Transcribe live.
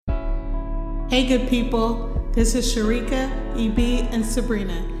Hey, good people. This is Sharika, EB, and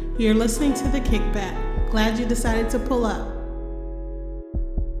Sabrina. You're listening to The Kickback. Glad you decided to pull up.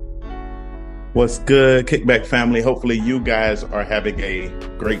 What's good, Kickback family? Hopefully you guys are having a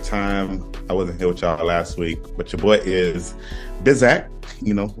great time. I wasn't here with y'all last week, but your boy is Bizak.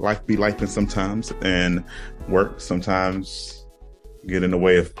 You know, life be lifing sometimes, and work sometimes get in the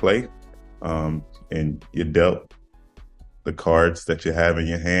way of play. And you're dealt the cards that you have in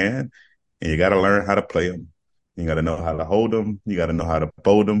your hand, and you got to learn how to play them. You got to know how to hold them. You got to know how to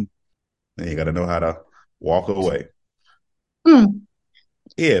fold them, and you got to know how to walk away.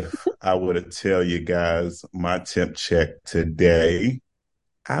 If I were to tell you guys my temp check today,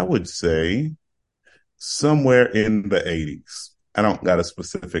 I would say somewhere in the 80s. I don't got a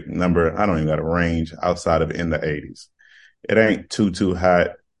specific number. I don't even got a range outside of in the 80s. It ain't too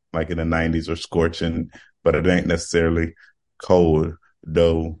hot like in the 90s or scorching, but it ain't necessarily cold,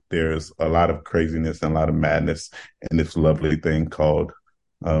 though there's a lot of craziness and a lot of madness in this lovely thing called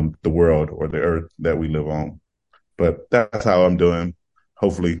the world or the earth that we live on. But that's how I'm doing.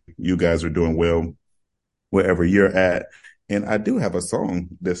 Hopefully you guys are doing well wherever you're at. And I do have a song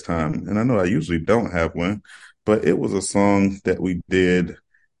this time, and I know I usually don't have one, but it was a song that we did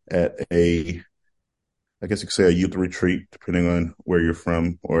at I guess you could say a youth retreat, depending on where you're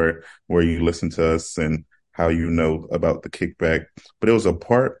from or where you listen to us and how you know about the Kickback. But it was a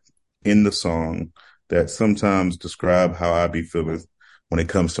part in the song that sometimes describe how I be feeling when it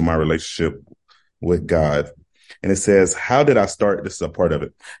comes to my relationship with God. And it says, how did I start? This is a part of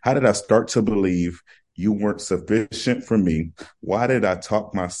it. How did I start to believe you weren't sufficient for me? Why did I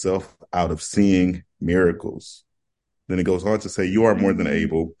talk myself out of seeing miracles? Then it goes on to say, you are more than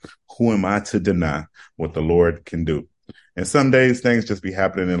able. Who am I to deny what the Lord can do? And some days things just be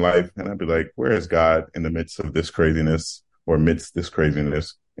happening in life. And I'd be like, where is God in the midst of this craziness or amidst this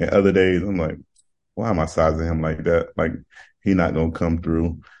craziness? And other days I'm like, why am I sizing him like that? Like he not going to come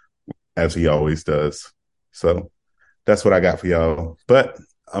through as he always does. So that's what I got for y'all. But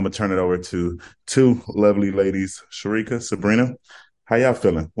I'm going to turn it over to two lovely ladies, Sharika, Sabrina. How y'all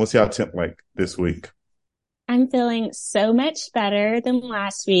feeling? What's y'all temp like this week? I'm feeling so much better than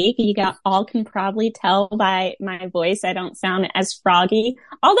last week. You all can probably tell by my voice I don't sound as froggy.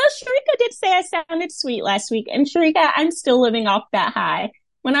 Although Sharika did say I sounded sweet last week. And Sharika, I'm still living off that high.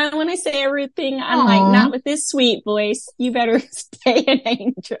 When I want to say everything, I'm like, not with this sweet voice. You better stay an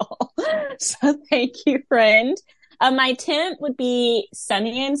angel. So thank you, friend. My temp would be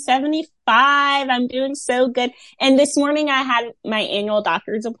sunny and 75. I'm doing so good. And this morning I had my annual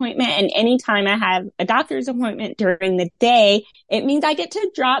doctor's appointment. And anytime I have a doctor's appointment during the day, it means I get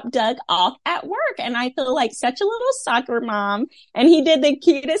to drop Doug off at work. And I feel like such a little soccer mom. And he did the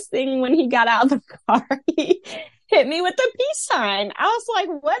cutest thing when he got out of the car. He hit me with the peace sign. I was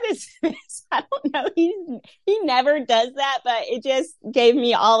like, what is this? I don't know. He never does that, but it just gave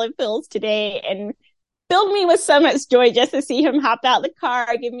me all it feels today and filled me with so much joy just to see him hop out the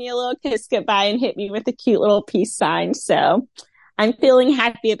car, give me a little kiss goodbye, and hit me with a cute little peace sign. So I'm feeling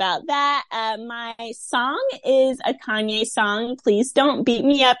happy about that. My song is a Kanye song. Please don't beat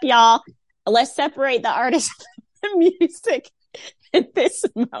me up, y'all. Let's separate the artist from the music in this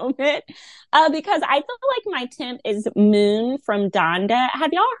moment. Because I feel like my temp is Moon from Donda.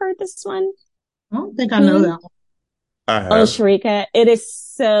 Have y'all heard this one? I don't think I know that one. Oh, Sharika, it is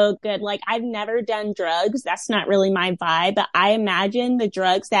so good. Like, I've never done drugs. That's not really my vibe, but I imagine the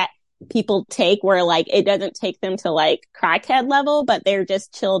drugs that people take where like, it doesn't take them to like crackhead level, but they're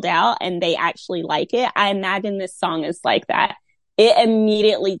just chilled out and they actually like it. I imagine this song is like that. It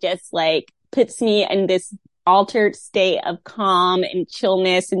immediately just like puts me in this altered state of calm and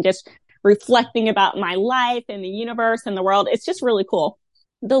chillness and just reflecting about my life and the universe and the world. It's just really cool.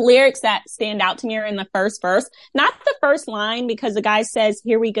 The lyrics that stand out to me are in the first verse, not the first line, because the guy says,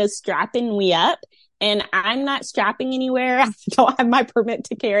 here we go strapping we up. And I'm not strapping anywhere. I don't have my permit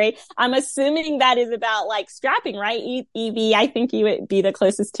to carry. I'm assuming that is about like strapping, right? Evie, I think you would be the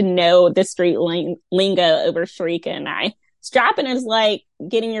closest to know the street lingo over Sharika and I. Strapping is like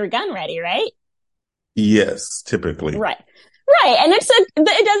getting your gun ready, right? Yes, typically. Right. And it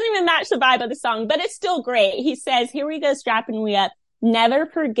doesn't even match the vibe of the song, but it's still great. He says, here we go strapping we up. Never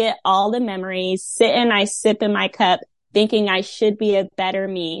forget all the memories. Sitting, I sip in my cup, thinking I should be a better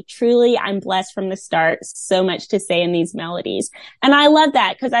me. Truly, I'm blessed from the start. So much to say in these melodies. And I love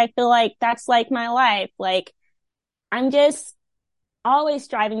that because I feel like that's like my life. Like, I'm just always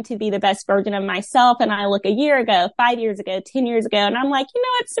striving to be the best version of myself. And I look a year ago, 5 years ago, 10 years ago, and I'm like, you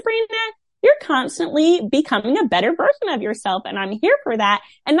know what, Sabrina? You're constantly becoming a better version of yourself. And I'm here for that.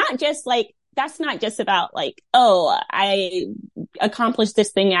 And not just like, that's not just about like, oh, I accomplished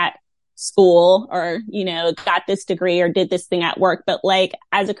this thing at school or, got this degree or did this thing at work. But like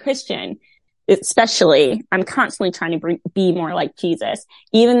as a Christian, especially, I'm constantly trying to be more like Jesus.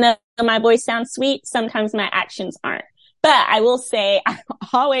 Even though my voice sounds sweet, sometimes my actions aren't. But I will say, I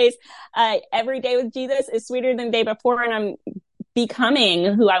always, every day with Jesus is sweeter than the day before, and I'm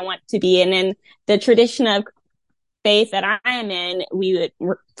becoming who I want to be. And in the tradition of faith that I am in, we would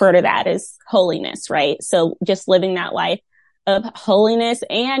refer to that as holiness, right? So just living that life of holiness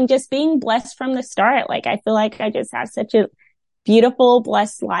and just being blessed from the start. Like, I feel like I just have such a beautiful,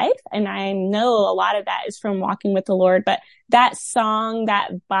 blessed life. And I know a lot of that is from walking with the Lord, but that song,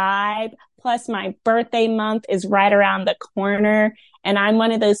 that vibe, plus my birthday month is right around the corner. And I'm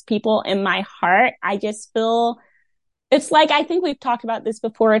one of those people in my heart. I just feel it's like, I think we've talked about this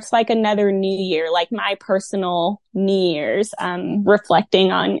before. It's like another new year, like my personal New Year's,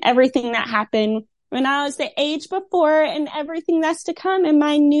 reflecting on everything that happened when I was the age before and everything that's to come in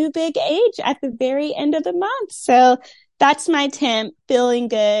my new big age at the very end of the month. So that's my temp. Feeling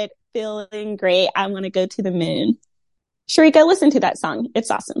good, feeling great. I want to go to the moon. Sharika, listen to that song.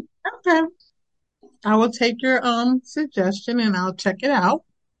 It's awesome. Okay. I will take your suggestion and I'll check it out.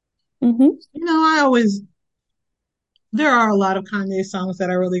 Mm-hmm. There are a lot of Kanye songs that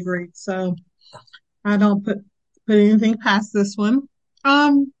are really great, so I don't put anything past this one.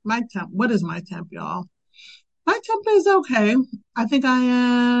 My temp. What is my temp, y'all? My temp is okay. I think I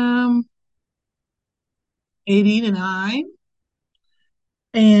am 89,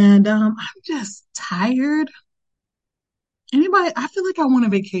 and I'm just tired. I feel like I want a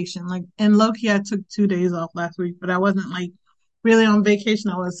vacation. Like, and low-key, I took 2 days off last week, but I wasn't like really on vacation.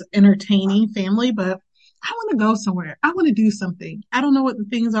 I was entertaining family, but I want to go somewhere. I want to do something. I don't know what the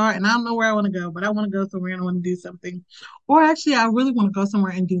things are, and I don't know where I want to go, but I want to go somewhere and I want to do something. Or actually, I really want to go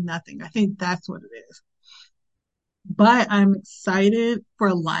somewhere and do nothing. I think that's what it is. But I'm excited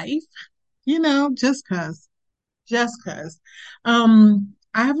for life, just cause, just cause. I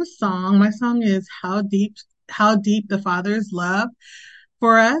have a song. My song is How Deep the Father's Love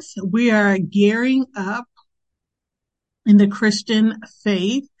for Us. We are gearing up in the Christian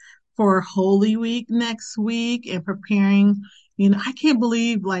faith for Holy Week next week and preparing. I can't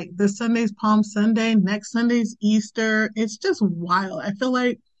believe like this Sunday's Palm Sunday, next Sunday's Easter. It's just wild. I feel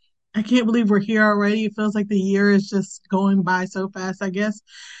like I can't believe we're here already. It feels like the year is just going by so fast. I guess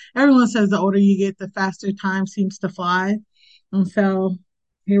everyone says the older you get, the faster time seems to fly. And so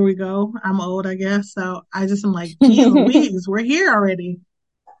here we go. I'm old, I guess. So I just am like, geez Louise, we're here already.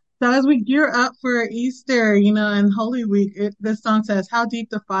 So as we gear up for Easter, and Holy Week, this song says, how deep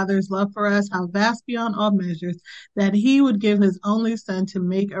the Father's love for us, how vast beyond all measures, that he would give his only son to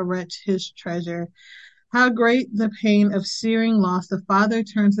make a wretch his treasure. How great the pain of searing loss, the Father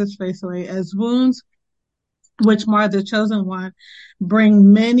turns his face away as wounds which mar the chosen one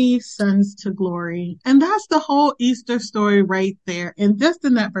bring many sons to glory. And that's the whole Easter story right there. And just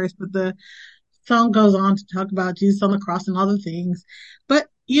in that verse, but the song goes on to talk about Jesus on the cross and all the things. But,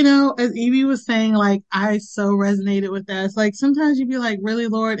 as Evie was saying, like, I so resonated with that. It's like, sometimes you'd be like, really,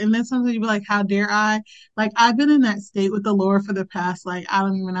 Lord? And then sometimes you'd be like, how dare I? Like, I've been in that state with the Lord for the past, like, I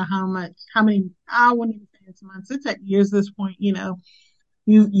don't even know how many, I wouldn't even say it's months. It's at years at this point, you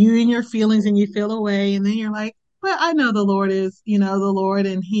in your feelings and you feel away. And then you're like, but I know the Lord is, the Lord,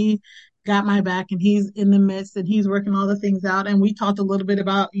 and he got my back and he's in the midst and he's working all the things out. And we talked a little bit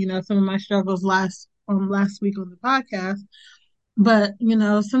about, some of my struggles last week on the podcast. But,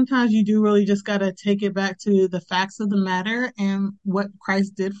 sometimes you do really just got to take it back to the facts of the matter and what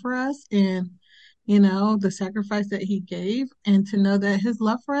Christ did for us and, the sacrifice that he gave and to know that his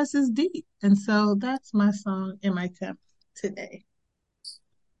love for us is deep. And so that's my song and my tip today.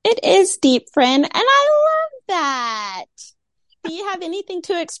 It is deep, friend. And I love that. Do you have anything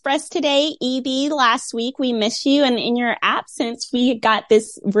to express today, Evie? Last week we missed you, and in your absence, we got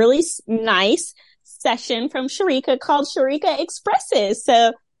this really nice session from Sharika called Sharika Expresses.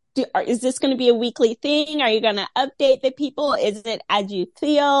 So is this going to be a weekly thing? Are you going to update the people? Is it as you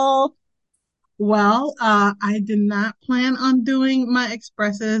feel? Well, I did not plan on doing my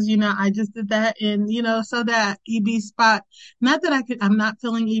expresses. I just did that in, so that EB spot, not that I'm not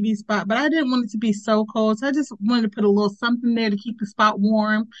feeling EB spot, but I didn't want it to be so cold. So I just wanted to put a little something there to keep the spot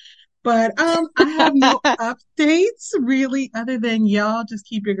warm. But, I have no updates really other than y'all just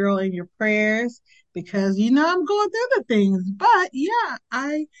keep your girl in your prayers because, I'm going through the things. But yeah,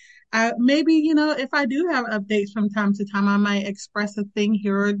 I maybe, if I do have updates from time to time, I might express a thing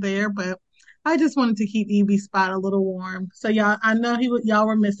here or there, but I just wanted to keep EB's spot a little warm. So y'all, I know y'all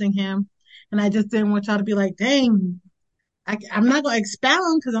were missing him, and I just didn't want y'all to be like, dang, I'm not going to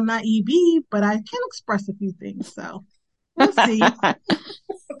expound because I'm not EB, but I can express a few things. So We'll see. Well,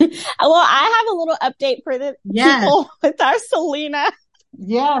 I have a little update for the Yes. people with our Selena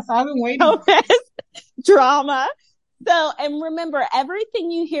Yes, I've been waiting. Gomez drama. So, and remember,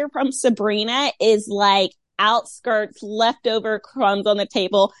 everything you hear from Sabrina is like outskirts, leftover crumbs on the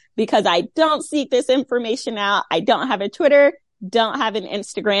table, because I don't seek this information out. I don't have a Twitter, don't have an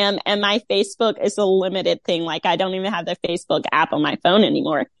Instagram, and my Facebook is a limited thing. Like, I don't even have the Facebook app on my phone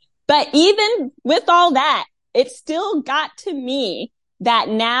anymore. But even with all that, it still got to me that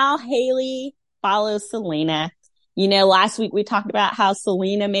now Hailey follows Selena. You know, last week we talked about how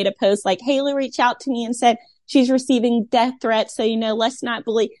Selena made a post like, Hailey reached out to me and said she's receiving death threats. So, you know, let's not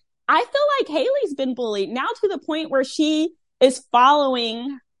bully. I feel like Hailey's been bullied now to the point where she is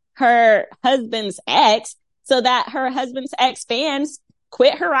following her husband's ex so that her husband's ex fans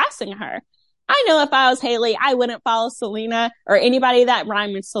quit harassing her. I know if I was Hailey, I wouldn't follow Selena or anybody that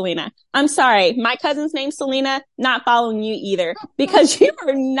rhymed with Selena. I'm sorry. My cousin's name's Selena, not following you either, because you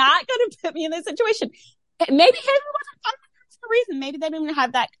are not going to put me in this situation. Maybe Hailey wasn't following her for a reason. Maybe they don't even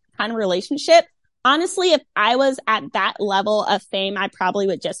have that kind of relationship. Honestly, if I was at that level of fame, I probably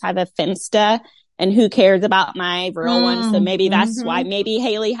would just have a Finsta, and who cares about my real ones? So maybe that's why. Maybe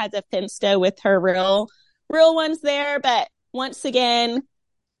Hailey has a Finsta with her real ones there. But once again,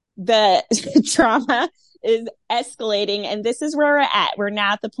 the drama is escalating, and this is where we're at. We're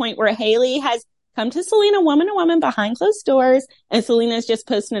now at the point where Hailey has come to Selena woman to woman behind closed doors, and Selena's just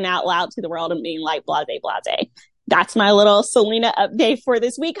posting it out loud to the world and being like, blase, blase. That's my little Selena update for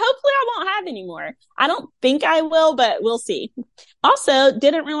this week. Hopefully I won't have any more. I don't think I will, but we'll see. Also,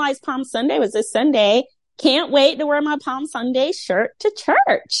 didn't realize Palm Sunday was this Sunday. Can't wait to wear my Palm Sunday shirt to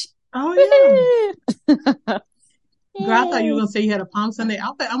church. Oh, yeah. Girl, I thought you were going to say you had a Palm Sunday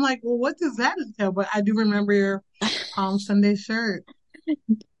outfit. I'm like, well, what does that entail? But I do remember your Palm Sunday shirt.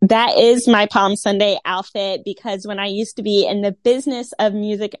 That is my Palm Sunday outfit, because when I used to be in the business of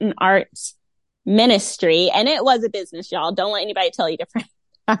music and arts ministry, and it was a business, y'all. Don't let anybody tell you different.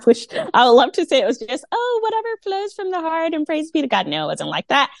 I would love to say it was just, oh, whatever flows from the heart and praise be to God. No, it wasn't like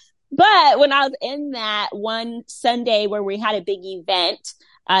that. But when I was in that one Sunday where we had a big event,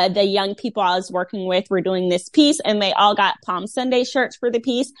 the young people I was working with were doing this piece, and they all got Palm Sunday shirts for the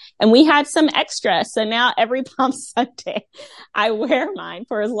piece, and we had some extra. So now every Palm Sunday, I wear mine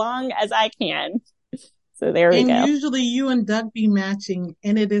for as long as I can. So there we go. And usually you and Doug be matching,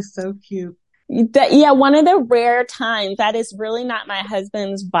 and it is so cute. One of the rare times that is really not my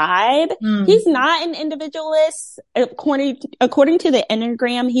husband's vibe. He's not an individualist. According to the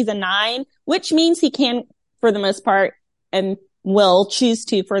Enneagram, he's a 9, which means he can, for the most part, and will choose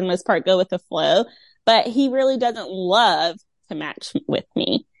to, for the most part, go with the flow. But he really doesn't love to match with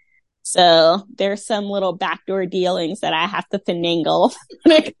me. So there's some little backdoor dealings that I have to finagle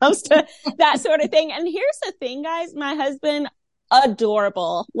when it comes to that sort of thing. And here's the thing, guys. My husband,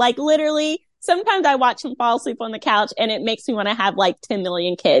 adorable. Like, literally, sometimes I watch him fall asleep on the couch and it makes me want to have like 10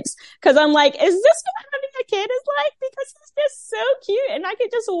 million kids. Cause I'm like, is this what having a kid is like? Because he's just so cute and I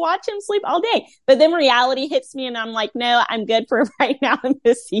could just watch him sleep all day. But then reality hits me and I'm like, no, I'm good for right now in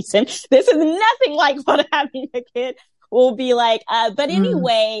this season. This is nothing like what having a kid will be like. But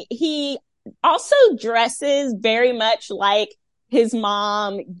anyway, he also dresses very much like his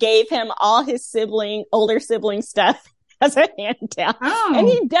mom gave him all his older sibling stuff as a handout. Oh. And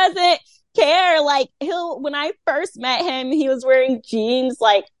he doesn't care. Like, when I first met him, he was wearing jeans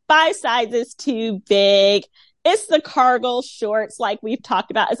like 5 sizes too big. It's the cargo shorts like we've talked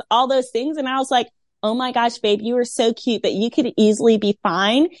about. It's all those things. And I was like, oh my gosh, babe, you are so cute, but you could easily be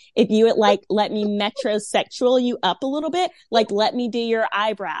fine if you would like let me metrosexual you up a little bit. Like, let me do your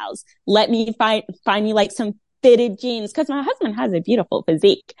eyebrows. Let me find you like some fitted jeans. Cause my husband has a beautiful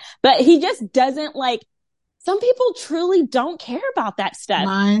physique, but he just doesn't like. Some people truly don't care about that stuff.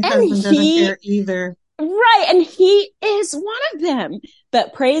 My husband doesn't care either. Right. And he is one of them.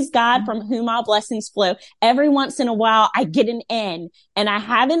 But praise God, from whom all blessings flow. Every once in a while, I get an in. And I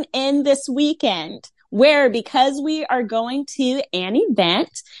have an in this weekend where, because we are going to an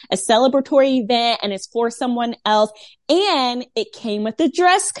event, a celebratory event, and it's for someone else, and it came with the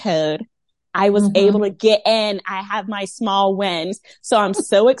dress code, I was able to get in. I have my small wins. So I'm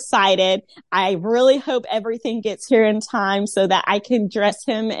so excited. I really hope everything gets here in time so that I can dress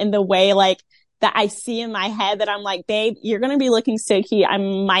him in the way like that I see in my head, that I'm like, babe, you're going to be looking so cute. I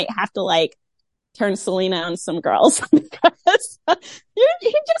might have to like turn Selena on some girls because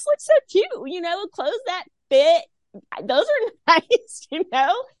he just looks so cute, you know, clothes that fit. Those are nice, you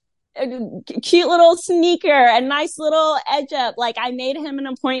know. A cute little sneaker, a nice little edge up. Like, I made him an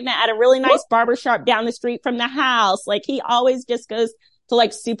appointment at a really nice barbershop down the street from the house. Like, he always just goes to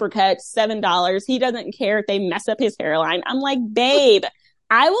like Supercuts, $7. He doesn't care if they mess up his hairline. I'm like, babe,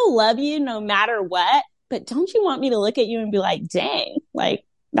 I will love you no matter what, but don't you want me to look at you and be like, dang, like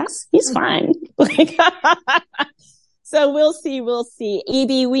he's fine. Like, so we'll see. We'll see.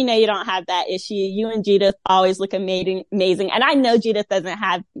 EB, we know you don't have that issue. You and Judith always look amazing. And I know Judith doesn't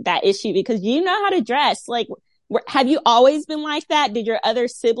have that issue because you know how to dress. Like, have you always been like that? Did your other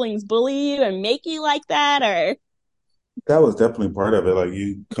siblings bully you and make you like that, or? That was definitely part of it. Like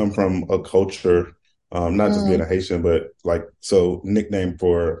you come from a culture, not just being a Haitian, but like, so nickname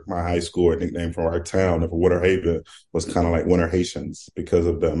for my high school or nickname for our town of Winter Haven was kind of like Winter Haitians because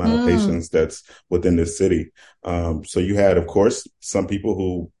of the amount of Haitians that's within this city. So you had, of course, some people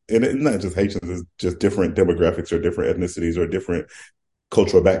who, and it's not just Haitians, it's just different demographics or different ethnicities or different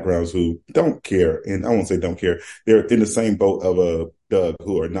cultural backgrounds who don't care. And I won't say don't care. They're in the same boat of a Doug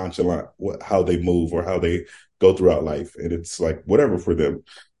who are nonchalant, how they move or how they go throughout life. And it's like whatever for them.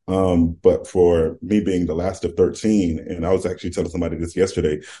 But for me being the last of 13, and I was actually telling somebody this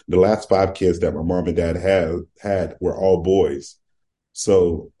yesterday, the last 5 kids that my mom and dad had were all boys.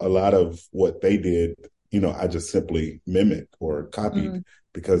 So a lot of what they did, I just simply mimicked or copied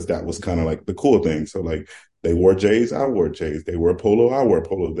because that was kind of like the cool thing. So like they wore J's, I wore J's. They wore polo, I wore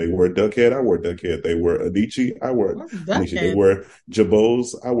polo. They wore duckhead, I wore duckhead. They wore Adichie, I wore Adichie. They wore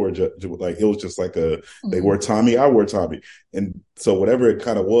Jabos, I wore like it was just like they wore Tommy, I wore Tommy. And so whatever it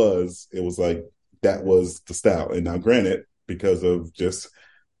kind of was, it was like that was the style. And now granted, because of just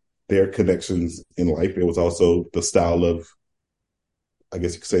their connections in life, it was also the style of, I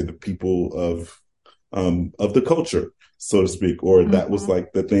guess you could say, the people of the culture, so to speak, or that was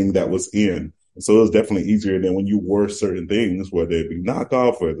like the thing that was in. So it was definitely easier than when you wore certain things, whether it be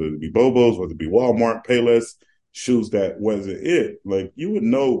knockoff, whether it be Bobos, whether it be Walmart, Payless, shoes that wasn't it. Like you would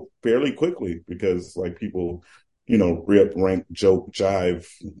know fairly quickly because like people, rip, rank, joke, jive,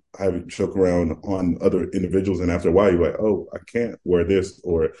 have it joke around on other individuals. And after a while, you're like, oh, I can't wear this,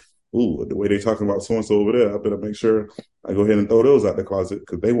 or ooh, the way they're talking about so-and-so over there, I better make sure I go ahead and throw those out the closet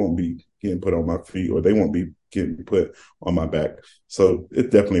because they won't be getting put on my feet or they won't be getting put on my back. So it's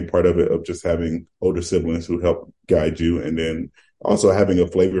definitely part of it, of just having older siblings who help guide you, and then also having a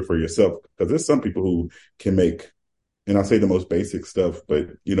flavor for yourself. Because there's some people who can make, and I say the most basic stuff, but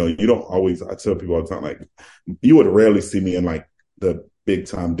you don't always, I tell people all the time, like you would rarely see me in like the big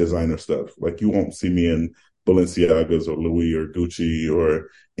time designer stuff. Like you won't see me in Balenciagas or Louis or Gucci or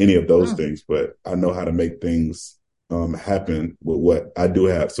any of those things, but I know how to make things happen with what I do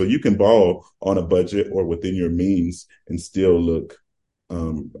have. So you can ball on a budget or within your means and still look,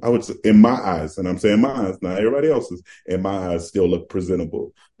 I would say, in my eyes, and I'm saying my eyes, not everybody else's, in my eyes, still look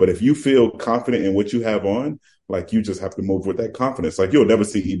presentable. But if you feel confident in what you have on, like you just have to move with that confidence. Like you'll never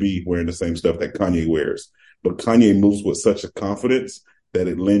see EB wearing the same stuff that Kanye wears, but Kanye moves with such a confidence that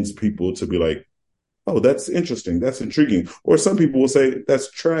it lends people to be like, oh, that's interesting. That's intriguing. Or some people will say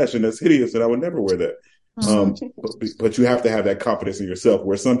that's trash and that's hideous and I would never wear that. But you have to have that confidence in yourself,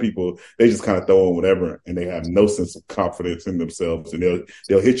 where some people, they just kind of throw on whatever and they have no sense of confidence in themselves, and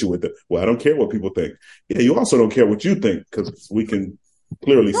they'll hit you with it. Well, I don't care what people think. Yeah, you also don't care what you think, because we can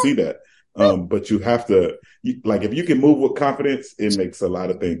clearly see that. But you have to, like, if you can move with confidence, it makes a lot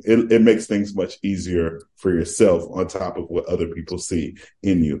of things. It makes things much easier for yourself on top of what other people see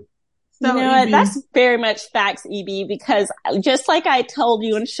in you. So, that's very much facts, EB, because just like I told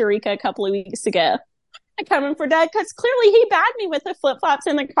you and Sharika a couple of weeks ago, I'm coming for Doug because clearly he bagged me with the flip-flops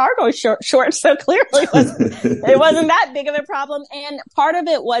and the cargo shorts. So clearly it wasn't that big of a problem. And part of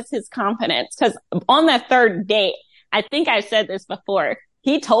it was his confidence, because on that third date, I think I've said this before,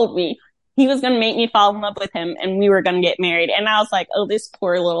 he told me he was going to make me fall in love with him and we were going to get married. And I was like, oh, this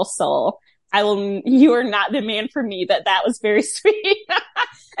poor little soul. You are not the man for me, but that was very sweet.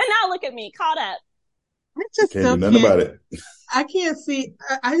 And now look at me, caught up. I just can't do nothing about it. I can't see.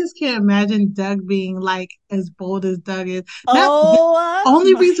 I just can't imagine Doug being like as bold as Doug is. The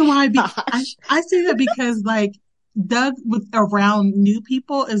only reason why I say that because like Doug with around new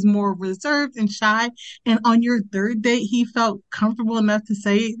people is more reserved and shy. And on your third date, he felt comfortable enough to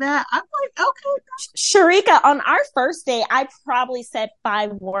say that. I'm like, okay. Sharika, on our first date, I probably said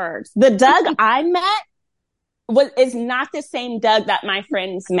 5 words. The Doug I met is not the same Doug that my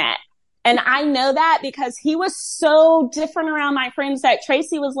friends met. And I know that because he was so different around my friends that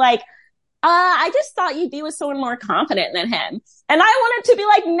Tracy was like, I just thought you'd be with someone more confident than him. And I wanted to be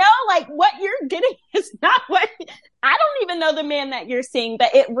like, no, like what you're getting is not what, I don't even know the man that you're seeing,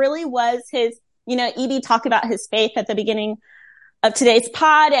 but it really was his, Edie talked about his faith at the beginning of today's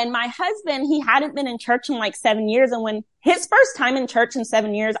pod. And my husband, he hadn't been in church in like 7 years. And when his first time in church in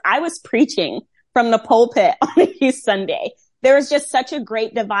 7 years, I was preaching from the pulpit on a Sunday. there was just such a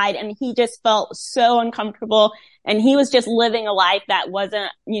great divide, and he just felt so uncomfortable, and he was just living a life that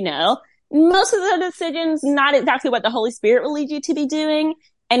wasn't, most of the decisions, not exactly what the Holy Spirit will lead you to be doing.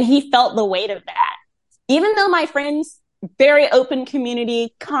 And he felt the weight of that. Even though my friends, very open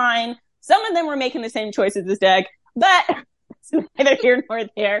community, kind, some of them were making the same choices as Doug, but it's neither here nor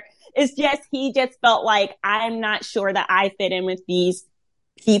there. It's just, he just felt like, I'm not sure that I fit in with these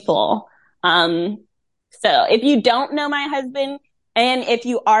people. So if you don't know my husband, and if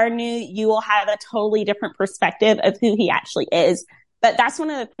you are new, you will have a totally different perspective of who he actually is. But that's one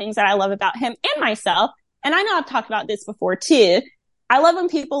of the things that I love about him and myself. And I know I've talked about this before too. I love when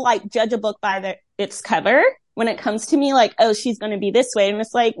people like judge a book by its cover when it comes to me, like, oh, she's going to be this way. And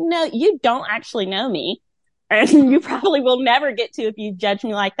it's like, no, you don't actually know me. And you probably will never get to if you judge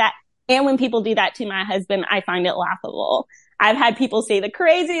me like that. And when people do that to my husband, I find it laughable. I've had people say the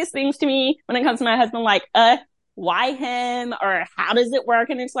craziest things to me when it comes to my husband, like, why him? Or how does it work?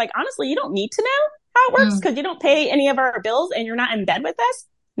 And it's like, honestly, you don't need to know how it works because you don't pay any of our bills and you're not in bed with us,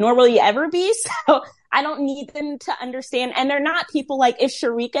 nor will you ever be. So I don't need them to understand. And they're not people like, if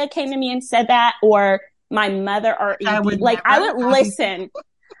Sharika came to me and said that, or my mother, or I would listen.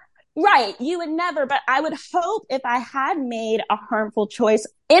 Right. You would never, but I would hope if I had made a harmful choice,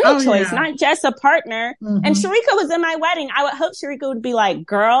 not just a partner, and Sharika was in my wedding, I would hope Sharika would be like,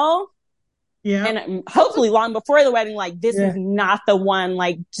 girl, and hopefully long before the wedding, like, this is not the one,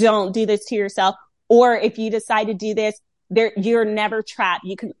 like, don't do this to yourself. Or if you decide to do this, you're never trapped.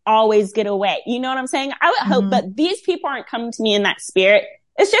 You can always get away. You know what I'm saying? I would hope, but these people aren't coming to me in that spirit.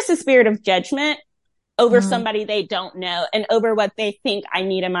 It's just a spirit of judgment over somebody they don't know and over what they think I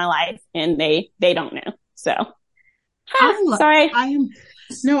need in my life, and they don't know. So, sorry. I'm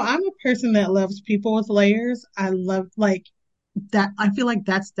a person that loves people with layers. I love like that. I feel like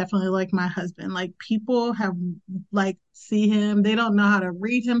that's definitely like my husband. Like people have like see him, they don't know how to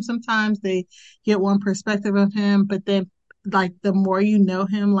read him. Sometimes they get one perspective of him, but then like the more you know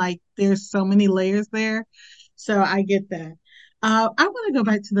him, like there's so many layers there. So I get that. I want to go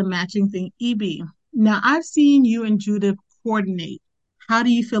back to the matching thing. EB. Now, I've seen you and Judith coordinate. How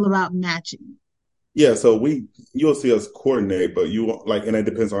do you feel about matching? Yeah, so you'll see us coordinate, but you like, and it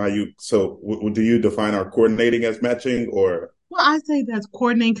depends on how you. So, do you define our coordinating as matching, or? Well, I say that's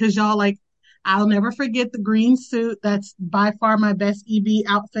coordinating because y'all like. I'll never forget the green suit. That's by far my best EB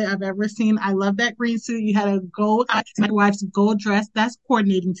outfit I've ever seen. I love that green suit. You had a my wife's gold dress. That's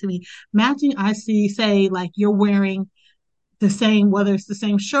coordinating to me. Matching, I say like you're wearing the same, whether it's the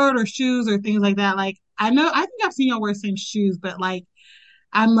same shirt or shoes or things like that. Like I think I've seen y'all wear the same shoes, but like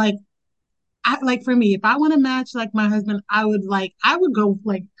I'm like for me, if I want to match like my husband, I would go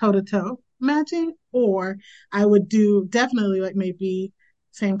like toe to toe matching, or I would do definitely like maybe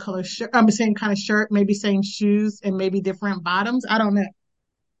same color shirt, same kind of shirt, maybe same shoes and maybe different bottoms. I don't know.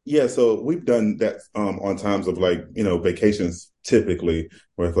 Yeah, so we've done that on times of like, vacations typically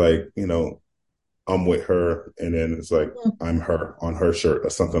where it's like, I'm with her, and then it's like I'm her on her shirt or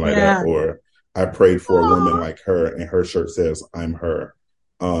something like that. Or I prayed for a woman like her, and her shirt says I'm her.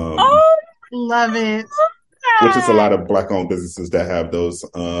 Love it. Which is a lot of Black-owned businesses that have those.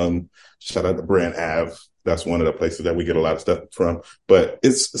 Shout out to Brand Ave. That's one of the places that we get a lot of stuff from. But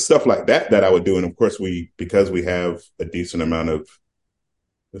it's stuff like that I would do. And of course, because we have a decent amount of,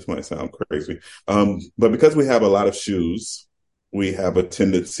 this might sound crazy, but because we have a lot of shoes, we have a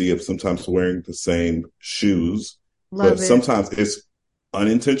tendency of sometimes wearing the same shoes. But sometimes it's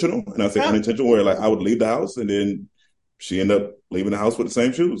unintentional. And I say unintentional where like I would leave the house and then she ended up leaving the house with the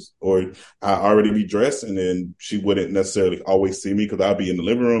same shoes, or I already be dressed and then she wouldn't necessarily always see me because I'll be in the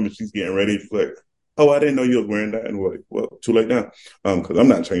living room and she's getting ready. She's like, oh, I didn't know you was wearing that. And we're like, well, too late now. Cause I'm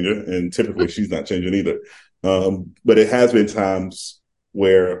not changing and typically she's not changing either. But it has been times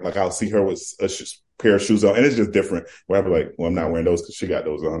where like I'll see her with a pair of shoes on and it's just different where I'll be like, well, I'm not wearing those because she got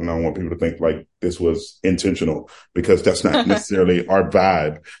those on. And I don't want people to think like this was intentional because that's not necessarily our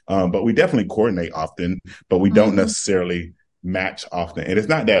vibe. But we definitely coordinate often, but we don't necessarily match often. And it's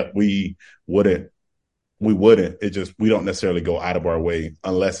not that we wouldn't. It just, we don't necessarily go out of our way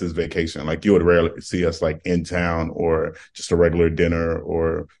unless it's vacation. Like you would rarely see us like in town or just a regular dinner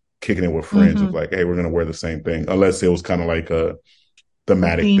or kicking it with friends. It's like, hey, we're going to wear the same thing unless it was kind of like a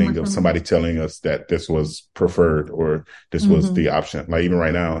thematic thing of somebody telling us that this was preferred or this was the option. Like even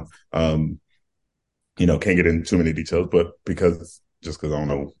right now, can't get into too many details, but because I don't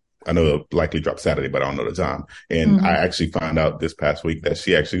know, I know it'll likely drop Saturday, but I don't know the time. And I actually found out this past week that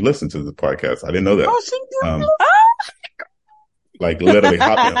she actually listened to the podcast. I didn't know that. Oh, she did. Like literally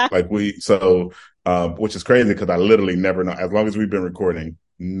hopped in. Like which is crazy because I literally never know. As long as we've been recording,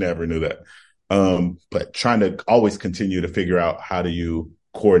 never knew that. But trying to always continue to figure out how do you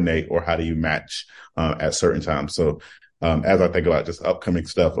coordinate or how do you match at certain times. So as I think about just upcoming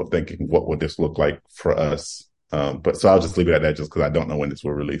stuff, I'm thinking, what would this look like for us? But so I'll just leave it at that just because I don't know when this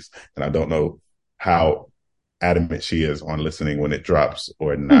will release and I don't know how adamant she is on listening when it drops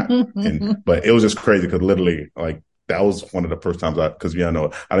or not. But it was just crazy because literally like that was one of the first times because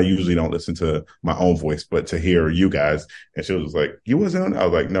I usually don't listen to my own voice, but to hear you guys, and she was just like, you wasn't on? I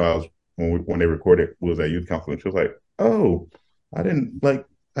was like, no, I was when they recorded, we was at youth council, and she was like, oh, I didn't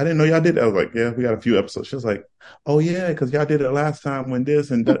know y'all did that. I was like, yeah, we got a few episodes. She was like, oh yeah, because y'all did it last time when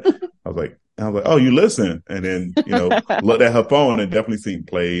this and that. I was like, oh, you listen. And then, looked at her phone and definitely seen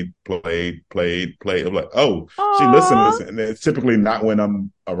played. I'm like, oh, she listened. And it's typically not when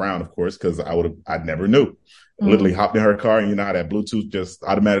I'm around, of course, because I never knew. Literally hopped in her car and you know how that Bluetooth just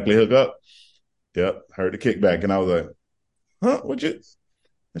automatically hook up. Yep. Heard the kickback. And I was like, huh, what you?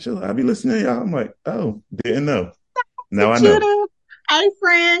 And she was like, I'll be listening to y'all. I'm like, oh, didn't know. Now I know. Judith. Hey,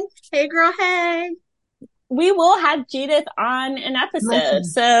 friend. Hey, girl. Hey. We will have Judith on an episode.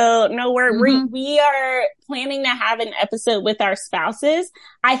 So no, we are planning to have an episode with our spouses.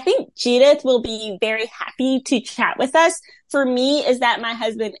 I think Judith will be very happy to chat with us. For me is that my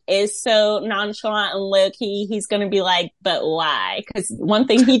husband is so nonchalant and low key. He's going to be like, but why? Because one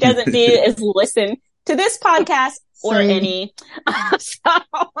thing he doesn't do is listen to this podcast or any. So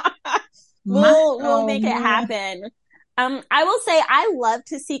we'll make it happen. I will say I love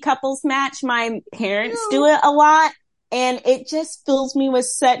to see couples match. My parents do it a lot and it just fills me with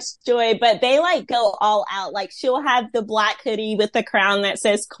such joy, but they like go all out. Like she'll have the black hoodie with the crown that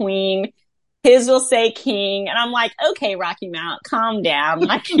says queen. His will say king. And I'm like, okay, Rocky Mount, calm down.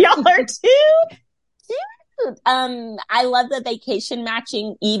 Like y'all are too cute. I love the vacation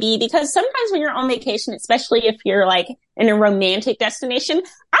matching EB because sometimes when you're on vacation, especially if you're like in a romantic destination,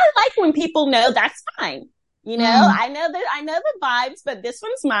 I like when people know that's fine. I know the vibes, but this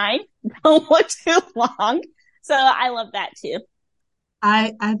one's mine. Don't look too long. So I love that too.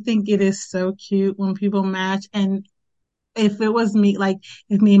 I think it is so cute when people match. And if it was me, like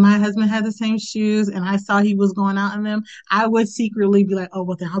if me and my husband had the same shoes and I saw he was going out in them, I would secretly be like, oh,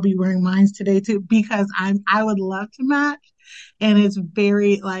 well, then I'll be wearing mine today too, because I would love to match. And it's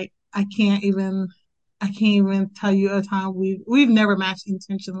very like, I can't even tell you a time we've never matched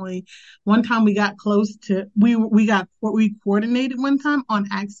intentionally. One time we got close to we coordinated one time on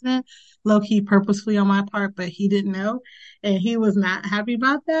accident, low key purposefully on my part, but he didn't know, and he was not happy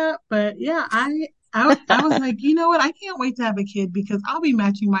about that. But yeah, I was like, you know what? I can't wait to have a kid because I'll be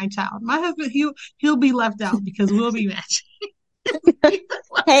matching my child. My husband, he'll be left out because we'll be matching.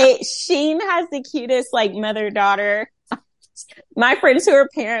 Hey, Sheen has the cutest like mother-daughter. My friends who are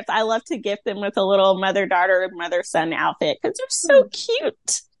parents, I love to gift them with a little mother-daughter, mother-son outfit because they're so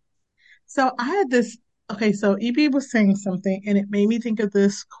cute. So I had this, okay, so EB was saying something and it made me think of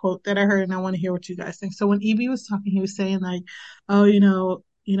this quote that I heard and I want to hear what you guys think. So when EB was talking, he was saying like, oh,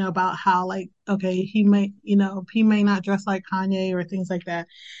 about how like, okay, he may not dress like Kanye or things like that.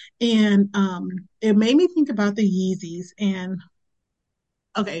 And it made me think about the Yeezys and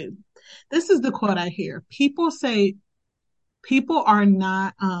okay, this is the quote I hear. People say people are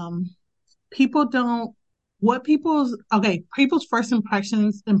not people don't what people's first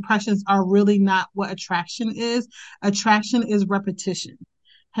impressions are really not what attraction is. Attraction is repetition.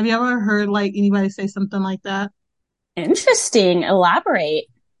 Have you ever heard like anybody say something like that? Interesting. Elaborate.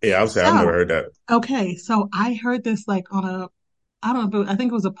 Yeah, I would say I've never heard that. Okay, so I heard this like on I don't know, I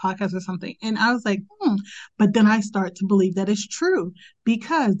think it was a podcast or something. And I was like, but then I start to believe that it's true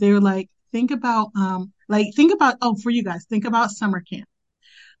because they're like, think about, for you guys, think about summer camp.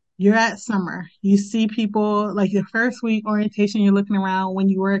 You're at summer. You see people like your first week orientation, you're looking around when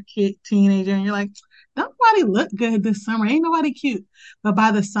you were a kid, teenager, and you're like, nobody look good this summer. Ain't nobody cute. But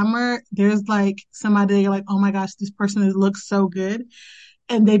by the summer, there's like somebody, you're like, oh my gosh, this person looks so good.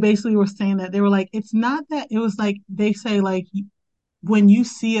 And they basically were saying that they were like, it's not that it was like, they say like, when you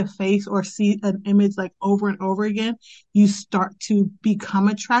see a face or see an image like over and over again, you start to become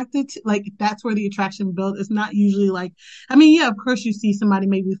attracted to, like, that's where the attraction builds. It's not usually like, I mean, yeah, of course you see somebody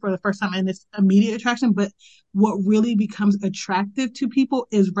maybe for the first time and it's immediate attraction, but what really becomes attractive to people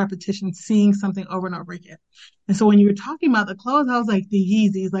is repetition, seeing something over and over again. And so when you were talking about the clothes, I was like the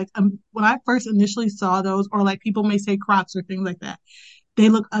Yeezys, like when I first initially saw those, or like people may say Crocs or things like that, they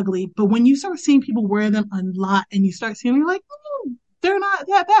look ugly. But when you start seeing people wear them a lot and you start seeing them, you're like, they're not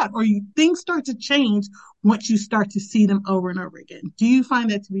that bad. Or things start to change once you start to see them over and over again. Do you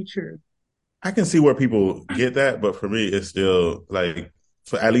find that to be true? I can see where people get that, but for me, it's still like,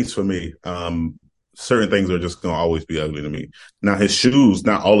 at least for me, certain things are just going to always be ugly to me. Now his shoes,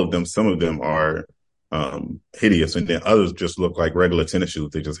 not all of them, some of them are hideous, and then others just look like regular tennis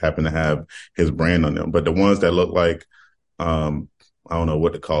shoes. They just happen to have his brand on them. But the ones that look like um, I don't know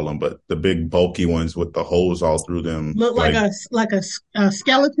what to call them, but the big bulky ones with the holes all through them, Look like like a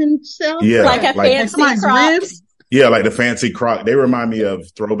skeleton shell, Like yeah, a like like fancy somebody's croc. ribs. yeah, like the fancy Croc. They remind me of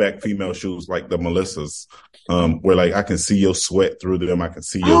throwback female shoes, like the Melissas, where like I can see your sweat through them. I can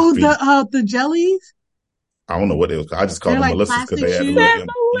see your Oh, feet. the jellies. I don't know what they was. I just called They're them like Melissas because plastic they had a shoes. little. They're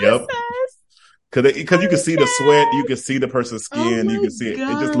Yep, Melissa's. because you can Oh, see the sweat, you Dad. can see the person's Oh skin, you my can see it.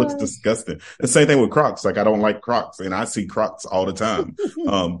 It just looks gosh. disgusting. The same thing with Crocs. Like I don't like Crocs, and I see Crocs all the time.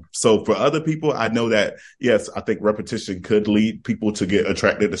 So for other people, I know that yes, I think repetition could lead people to get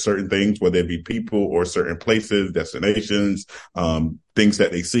attracted to certain things, whether it be people or certain places, destinations, things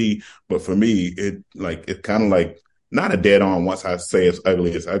that they see. But for me, it's kind of like not a dead on once I say it's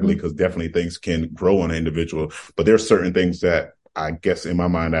ugly because definitely things can grow on an individual. But there's certain things that I guess in my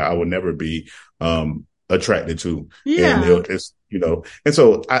mind that I would never be attracted to. And Yeah. it's, and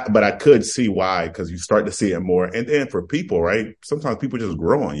so, but I could see why, because you start to see it more. And then for people, right? Sometimes people just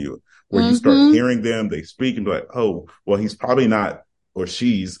grow on you where you start Mm-hmm. hearing them, they speak and be like, oh, well, he's probably not, or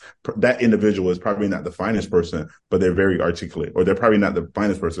that individual is probably not the finest person, but they're very articulate, or they're probably not the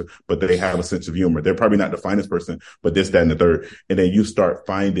finest person, but they have a sense of humor. They're probably not the finest person, but this, that, and the third. And then you start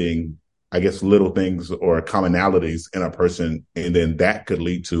finding, I guess, little things or commonalities in a person, and then that could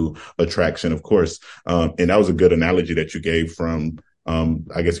lead to attraction, of course. And that was a good analogy that you gave from,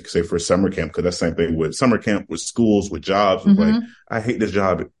 I guess you could say for summer camp, because that's the same thing with summer camp, with schools, with jobs. It's like, Mm-hmm. I hate this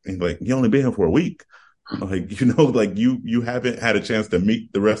job. And like, you only been here for a week. Like, like you haven't had a chance to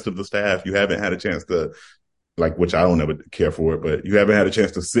meet the rest of the staff. You haven't had a chance to, like, which I don't ever care for it, but you haven't had a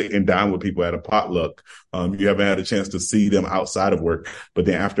chance to sit and dine with people at a potluck. You haven't had a chance to see them outside of work. But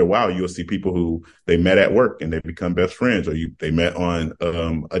then after a while, you'll see people who they met at work and they become best friends, or they met on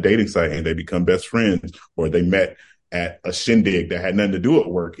a dating site and they become best friends, or they met at a shindig that had nothing to do with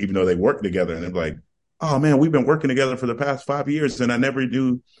work, even though they worked together. And they're like, oh man, we've been working together for the past 5 years and I never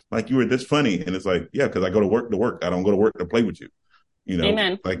knew like you were this funny. And it's like, yeah, because I go to work to work. I don't go to work to play with you.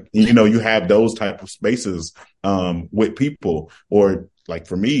 Amen. Like, you have those type of spaces with people. Or like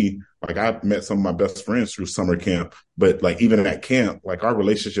for me, like I met some of my best friends through summer camp, but like even at camp, like our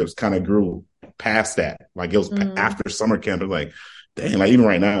relationships kind of grew past that. Like it was after summer camp, it's like, dang, like even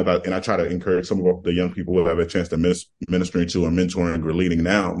right now, and I try to encourage some of the young people who have a chance to ministering to or mentoring or leading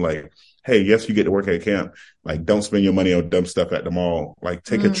now. I'm like, hey, yes, you get to work at camp. Like, don't spend your money on dumb stuff at the mall. Like,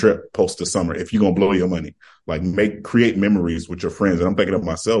 take a trip post the summer if you're gonna blow your money. Like, create memories with your friends. And I'm thinking of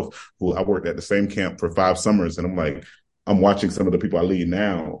myself, who I worked at the same camp for 5 summers, and I'm like, I'm watching some of the people I lead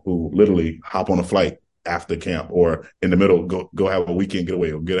now who literally hop on a flight after camp or in the middle, go have a weekend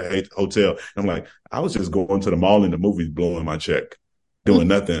getaway or get a hotel. I'm like, I was just going to the mall and the movies, blowing my check, doing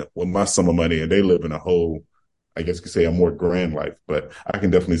nothing with my summer money, and they live in a whole, I guess you could say, a more grand life. But I can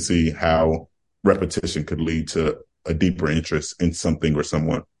definitely see how repetition could lead to a deeper interest in something or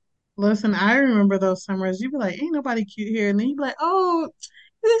someone. Listen, I remember those summers. You'd be like, ain't nobody cute here. And then you'd be like, oh,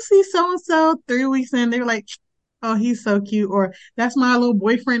 you see so and so 3 weeks in. They were like, oh, he's so cute. Or that's my little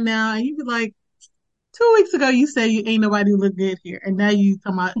boyfriend now. And you'd be like, 2 weeks ago, you said you ain't nobody look good here. And now you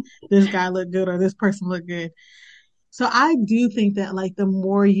come out, this guy look good or this person look good. So I do think that like the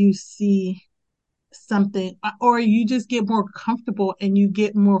more you see something or you just get more comfortable and you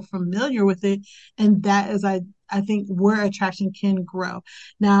get more familiar with it, and that is I think where attraction can grow.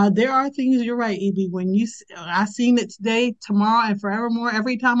 Now there are things, you're right, EB, when I seen it today, tomorrow, and forevermore,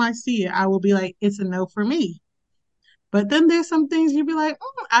 every time I see it I will be like, it's a no for me. But then there's some things you'll be like,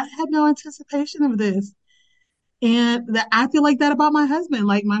 I had no anticipation of this. And that I feel like that about my husband.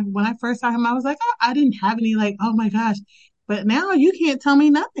 Like when I first saw him, I was like, oh, I didn't have any like, oh my gosh. But now you can't tell me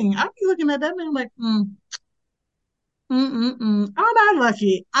nothing. I'd be looking at that man like, I'm not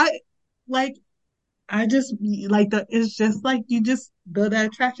lucky. Like I just like it's just like you just build that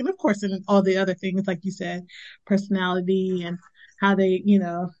attraction, of course, and all the other things like you said, personality and how they,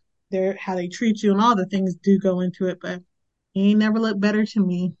 how they treat you and all the things do go into it. But he ain't never looked better to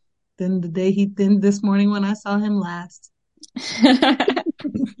me than the day than this morning when I saw him last.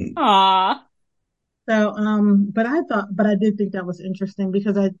 Aw. So, but I did think that was interesting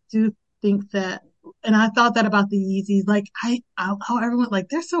because I do think that, and I thought that about the Yeezys. Like, how everyone, like,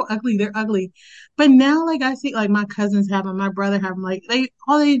 they're so ugly, they're ugly. But now, like, I see, like, my cousins have them, my brother have them, like, they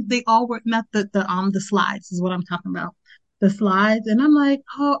all were, not the slides is what I'm talking about. The slides. And I'm like,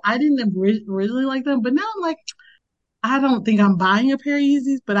 oh, I didn't originally like them, but now I'm like, I don't think I'm buying a pair of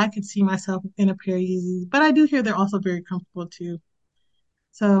Yeezys, but I could see myself in a pair of Yeezys. But I do hear they're also very comfortable too.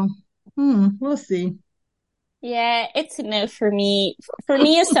 So, We'll see. Yeah, it's a no for me. For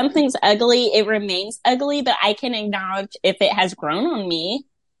me, if something's ugly, it remains ugly, but I can acknowledge if it has grown on me,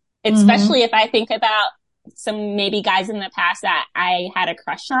 Mm-hmm. especially if I think about some maybe guys in the past that I had a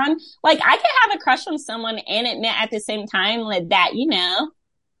crush on. Like I could have a crush on someone and admit at the same time like, that,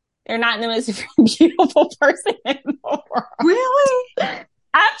 they're not the most beautiful person in the world. Really?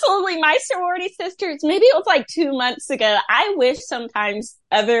 Absolutely. My sorority sisters, maybe it was like 2 months ago. I wish sometimes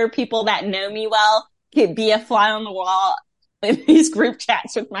other people that know me well could be a fly on the wall in these group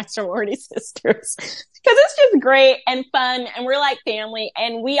chats with my sorority sisters. Because it's just great and fun and we're like family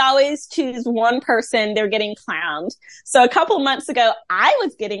and we always choose one person they're getting clowned. So a couple months ago, I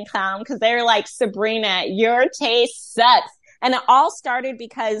was getting clowned because they were like, Sabrina, your taste sucks. And it all started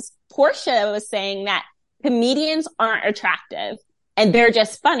because Portia was saying that comedians aren't attractive and they're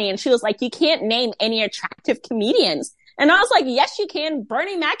just funny. And she was like, you can't name any attractive comedians. And I was like, yes, you can.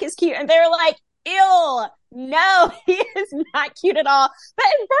 Bernie Mac is cute. And they're like, ew, no, he is not cute at all. But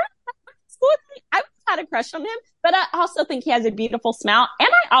in Bernie, I had a crush on him, but I also think he has a beautiful smile. And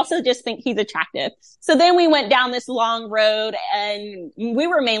I also just think he's attractive. So then we went down this long road and we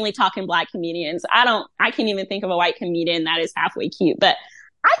were mainly talking black comedians. I can't even think of a white comedian that is halfway cute, but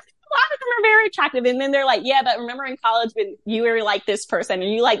I think a lot of them are very attractive. And then they're like, yeah, but remember in college when you were like this person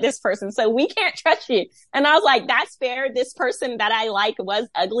and you like this person, so we can't trust you. And I was like, that's fair. This person that I like was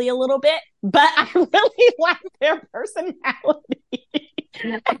ugly a little bit, but I really like their personality.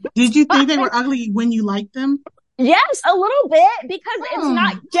 Did you think they were ugly when you liked them? Yes, a little bit because it's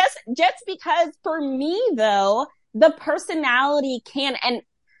not just because for me though, the personality can, and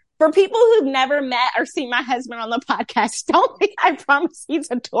for people who've never met or seen my husband on the podcast, don't think I promise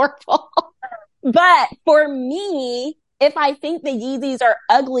he's adorable. But for me, if I think the Yeezys are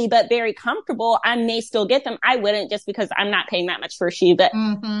ugly but very comfortable, I may still get them. I wouldn't just because I'm not paying that much for a shoe, but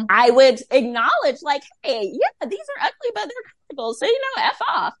I would acknowledge like, hey, yeah, these are ugly, but they're comfortable. So, F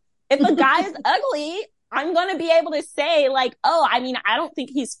off. If a guy is ugly, I'm going to be able to say like, oh, I mean, I don't think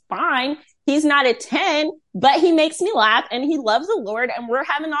he's fine. He's not a 10, but he makes me laugh and he loves the Lord and we're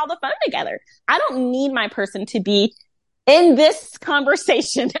having all the fun together. I don't need my person to be in this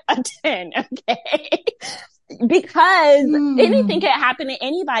conversation a 10, okay? Because anything can happen to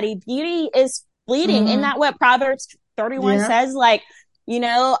anybody. Beauty is fleeting. Isn't that what Proverbs 31 says? Like,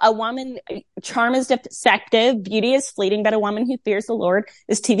 a woman, charm is deceptive, beauty is fleeting, but a woman who fears the Lord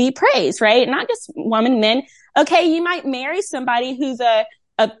is to be praised, right? Not just women, men. Okay, you might marry somebody who's a